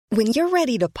When you're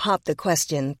ready to pop the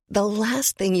question, the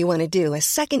last thing you want to do is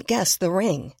second-guess the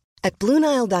ring. At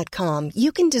BlueNile.com,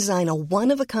 you can design a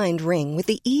one-of-a-kind ring with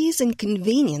the ease and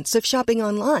convenience of shopping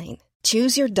online.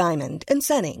 Choose your diamond and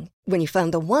setting. When you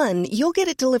find the one, you'll get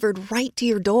it delivered right to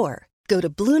your door. Go to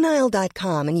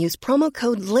BlueNile.com and use promo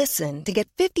code LISTEN to get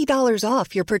 $50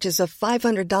 off your purchase of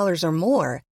 $500 or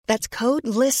more. That's code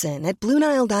LISTEN at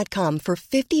BlueNile.com for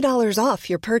 $50 off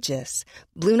your purchase.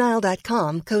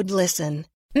 BlueNile.com, code LISTEN.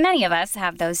 Many of us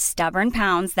have those stubborn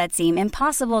pounds that seem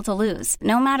impossible to lose,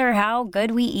 no matter how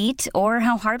good we eat or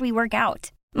how hard we work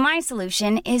out. My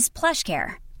solution is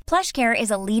PlushCare. PlushCare is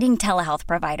a leading telehealth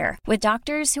provider with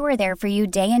doctors who are there for you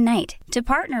day and night to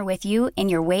partner with you in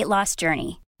your weight loss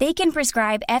journey. They can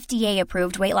prescribe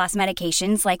FDA-approved weight loss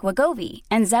medications like Wegovy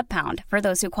and Zepbound for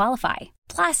those who qualify.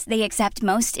 Plus, they accept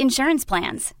most insurance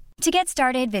plans. To get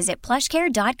started, visit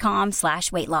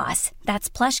plushcare.com/weightloss.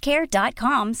 That's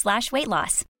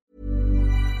plushcare.com/weightloss.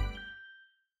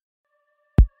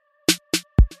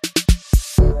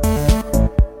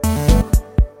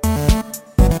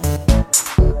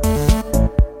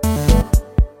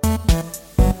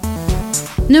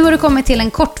 Nu har du kommit till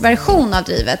en kortversion av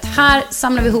Drivet. Här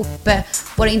samlar vi ihop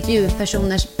våra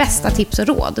intervjupersoners bästa tips och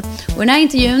råd. Och i den här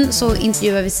intervjun så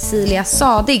intervjuar vi Cecilia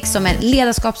Sadig som är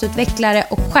ledarskapsutvecklare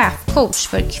och chefcoach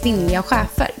för kvinnliga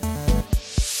chefer.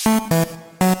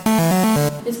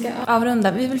 Vi ska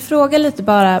avrunda. Vi vill fråga lite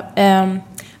bara...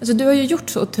 Alltså du har ju gjort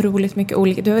så otroligt mycket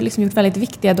olika... Du har liksom gjort väldigt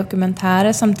viktiga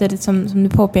dokumentärer. Samtidigt som du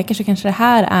påpekar så kanske det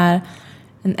här är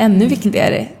en ännu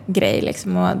viktigare grej.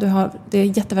 Liksom. Och det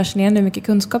är jättefascinerande hur mycket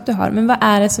kunskap du har. Men vad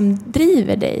är det som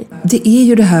driver dig? Det är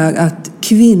ju det här att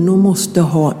kvinnor måste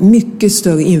ha mycket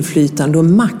större inflytande och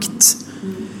makt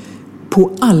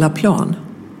på alla plan.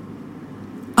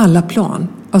 Alla plan.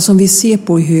 Alltså om vi ser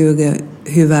på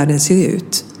hur världen ser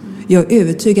ut. Jag är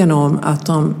övertygad om att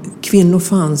om kvinnor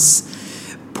fanns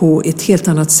på ett helt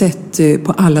annat sätt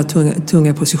på alla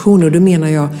tunga positioner, och då menar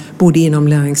jag både inom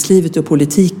näringslivet och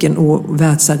politiken och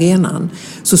världsarenan,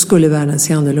 så skulle världen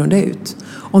se annorlunda ut.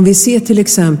 Om vi ser till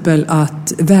exempel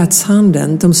att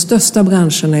världshandeln, de största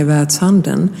branscherna i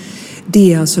världshandeln,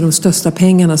 det är alltså de största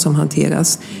pengarna som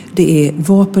hanteras. Det är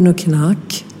vapen och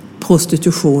knark,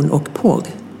 prostitution och porr.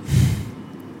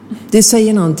 Det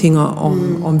säger någonting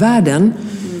om världen.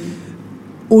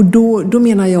 Och då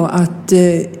menar jag att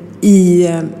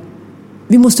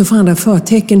vi måste förändra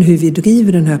förtecken hur vi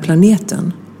driver den här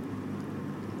planeten.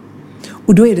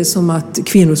 Och då är det som att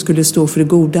kvinnor skulle stå för det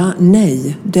goda.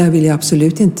 Nej, där vill jag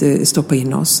absolut inte stoppa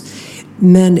in oss.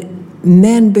 Men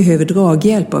män behöver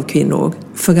draghjälp av kvinnor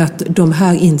för att de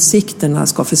här insikterna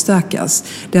ska förstärkas.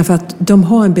 Därför att de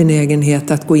har en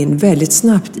benägenhet att gå in väldigt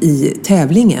snabbt i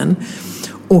tävlingen.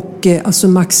 Och alltså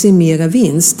maximera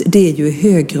vinst, det är ju i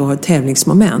hög grad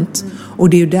tävlingsmoment. Och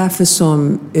det är ju därför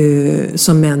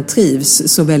som män trivs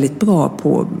så väldigt bra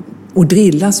på och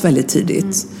drillas väldigt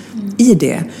tidigt i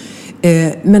det.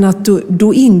 Men att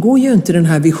då ingår ju inte den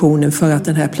här visionen för att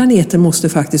den här planeten måste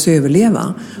faktiskt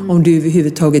överleva. Om du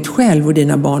överhuvudtaget själv och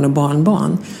dina barn och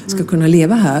barnbarn ska kunna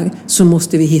leva här, så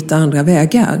måste vi hitta andra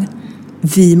vägar.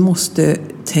 Vi måste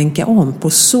tänka om på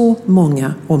så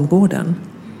många områden.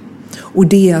 Och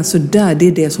det är alltså det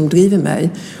är det som driver mig.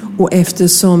 Och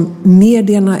eftersom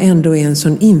medierna ändå är en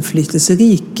sån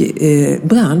inflytelserik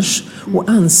bransch och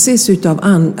anses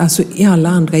alltså i alla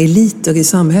andra eliter i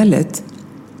samhället,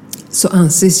 så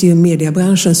anses ju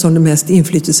mediebranschen som den mest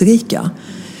inflytelserika.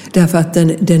 Därför att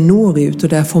den når ut och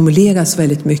där formuleras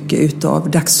väldigt mycket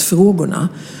utav dagsfrågorna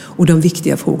och de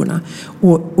viktiga frågorna.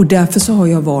 Och därför så har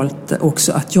jag valt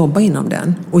också att jobba inom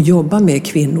den och jobba med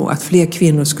kvinnor, att fler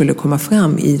kvinnor skulle komma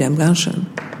fram i den branschen.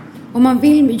 Om man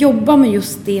vill jobba med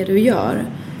just det du gör,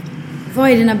 vad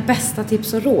är dina bästa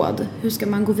tips och råd? Hur ska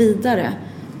man gå vidare?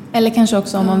 Eller kanske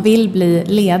också om man vill bli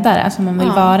ledare, alltså om man vill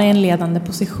vara i en ledande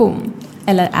position.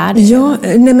 Eller är det?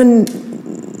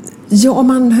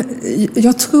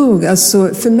 Jag tror, alltså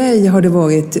för mig har det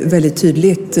varit väldigt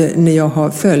tydligt när jag har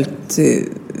följt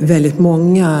väldigt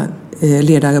många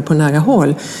ledare på nära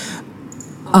håll,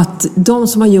 att de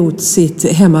som har gjort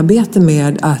sitt hemarbete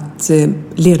med att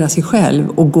leda sig själv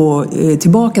och gå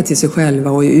tillbaka till sig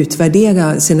själva och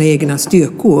utvärdera sina egna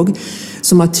styrkor,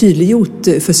 som har tydliggjort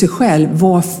för sig själv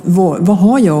vad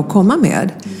har jag att komma med?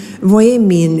 Vad är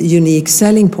min unique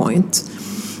selling point?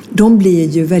 De blir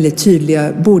ju väldigt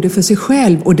tydliga både för sig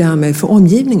själv och därmed för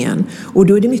omgivningen. Och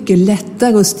då är det mycket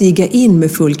lättare att stiga in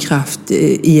med full kraft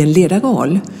i en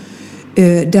ledarroll.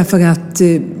 Därför att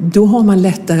då har man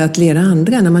lättare att leda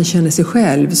andra. När man känner sig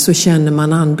själv så känner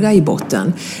man andra i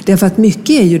botten. Därför att mycket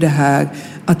är ju det här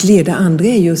att leda andra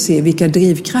är ju att se vilka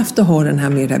drivkrafter har den här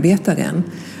medarbetaren.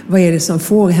 Vad är det som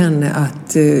får henne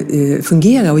att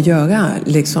fungera och göra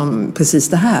liksom precis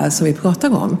det här som vi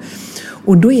pratar om?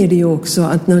 Och då är det ju också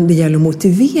att när det gäller att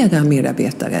motivera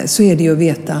medarbetare så är det ju att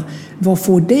veta vad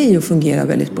får dig att fungera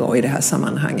väldigt bra i det här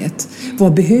sammanhanget.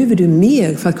 Vad behöver du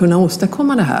mer för att kunna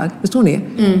åstadkomma det här? Förstår ni?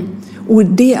 Och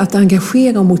det att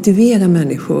engagera och motivera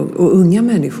människor och unga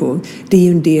människor, det är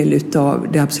ju en del av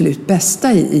det absolut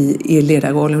bästa i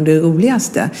ledarrollen och det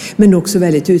roligaste. Men också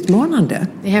väldigt utmanande.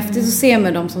 Det är häftigt att se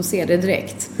med de som ser det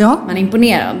direkt. Ja. Man är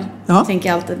imponerad. Ja.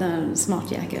 Tänker alltid den smart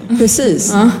jäkel.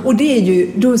 Precis. Ja. Och det är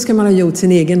ju, då ska man ha gjort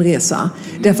sin egen resa.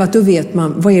 Därför att då vet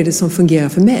man, vad är det som fungerar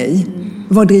för mig?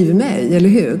 Vad driver mig, eller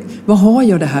hur? Vad har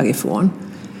jag det här ifrån?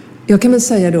 Jag kan väl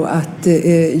säga då att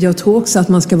jag tror också att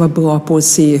man ska vara bra på att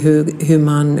se hur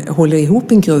man håller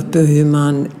ihop en grupp och hur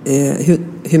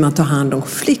man tar hand om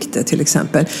konflikter till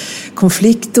exempel.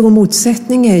 Konflikter och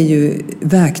motsättningar är ju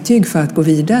verktyg för att gå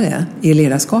vidare i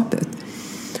ledarskapet.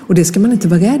 Och det ska man inte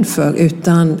vara rädd för,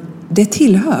 utan det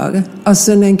tillhör.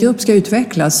 Alltså när en grupp ska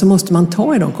utvecklas så måste man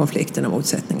ta i de konflikterna och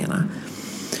motsättningarna.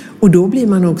 Och då blir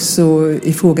man också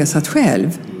ifrågasatt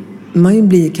själv. Man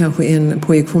blir kanske en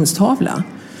projektionstavla.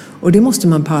 Och det måste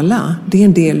man palla. Det är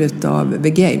en del av the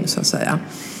game så att säga.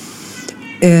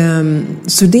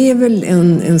 Så det är väl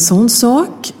en sån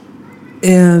sak.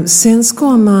 Sen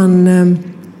ska man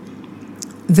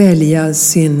välja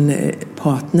sin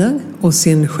partner och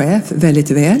sin chef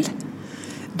väldigt väl.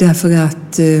 Därför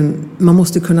att man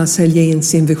måste kunna sälja in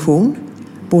sin vision.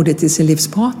 Både till sin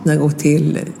livspartner och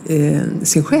till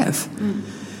sin chef.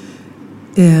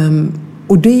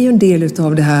 Och det är ju en del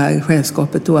av det här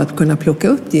chefskapet då, att kunna plocka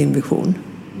upp din vision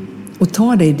och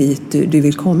ta dig dit du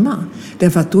vill komma.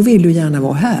 Därför att då vill du gärna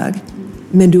vara här,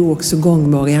 men du är också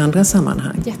gångbar i andra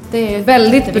sammanhang.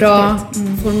 Väldigt bra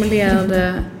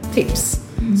formulerade tips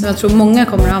som jag tror många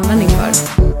kommer att ha användning för.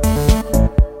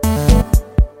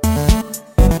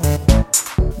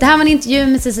 Det här var en intervju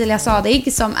med Cecilia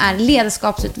Sadig som är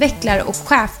ledarskapsutvecklare och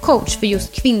chefcoach för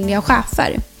just kvinnliga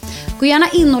chefer. Gå gärna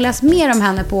in och läs mer om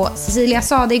henne på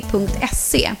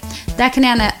ceciliasadig.se. Där kan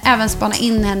ni även spana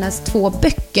in hennes 2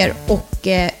 böcker och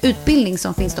utbildning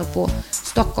som finns då på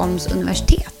Stockholms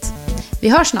universitet. Vi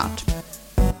hörs snart.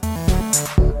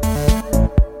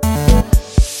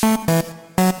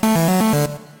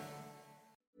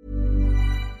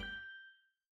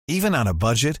 Even on a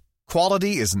budget,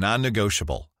 quality is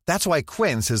non-negotiable. That's why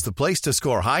Quince is the place to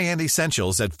score high-end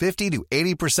essentials at 50 to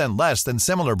 80% less than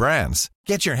similar brands.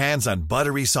 Get your hands on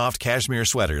buttery soft cashmere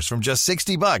sweaters from just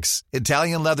 $60,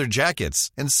 Italian leather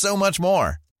jackets, and so much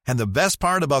more. And the best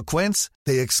part about Quince,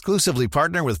 they exclusively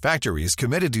partner with factories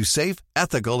committed to safe,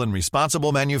 ethical, and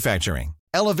responsible manufacturing.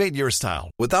 Elevate your style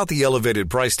without the elevated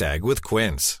price tag with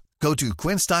Quince. Go to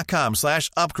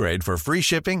quince.com/upgrade for free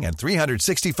shipping and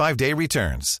 365-day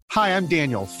returns. Hi, I'm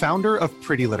Daniel, founder of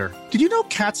Pretty Litter. Did you know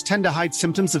cats tend to hide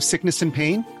symptoms of sickness and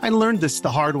pain? I learned this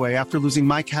the hard way after losing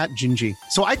my cat, Gingy.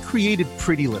 So I created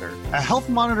Pretty Litter, a health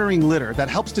monitoring litter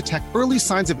that helps detect early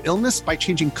signs of illness by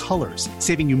changing colors,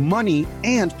 saving you money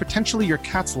and potentially your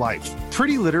cat's life.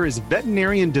 Pretty Litter is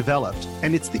veterinarian developed,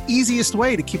 and it's the easiest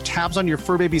way to keep tabs on your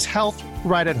fur baby's health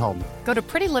right at home. Go to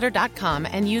prettylitter.com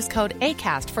and use code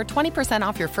ACAST for 20%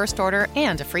 off your first order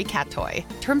and a free cat toy.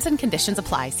 Terms and conditions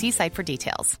apply. See site for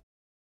details.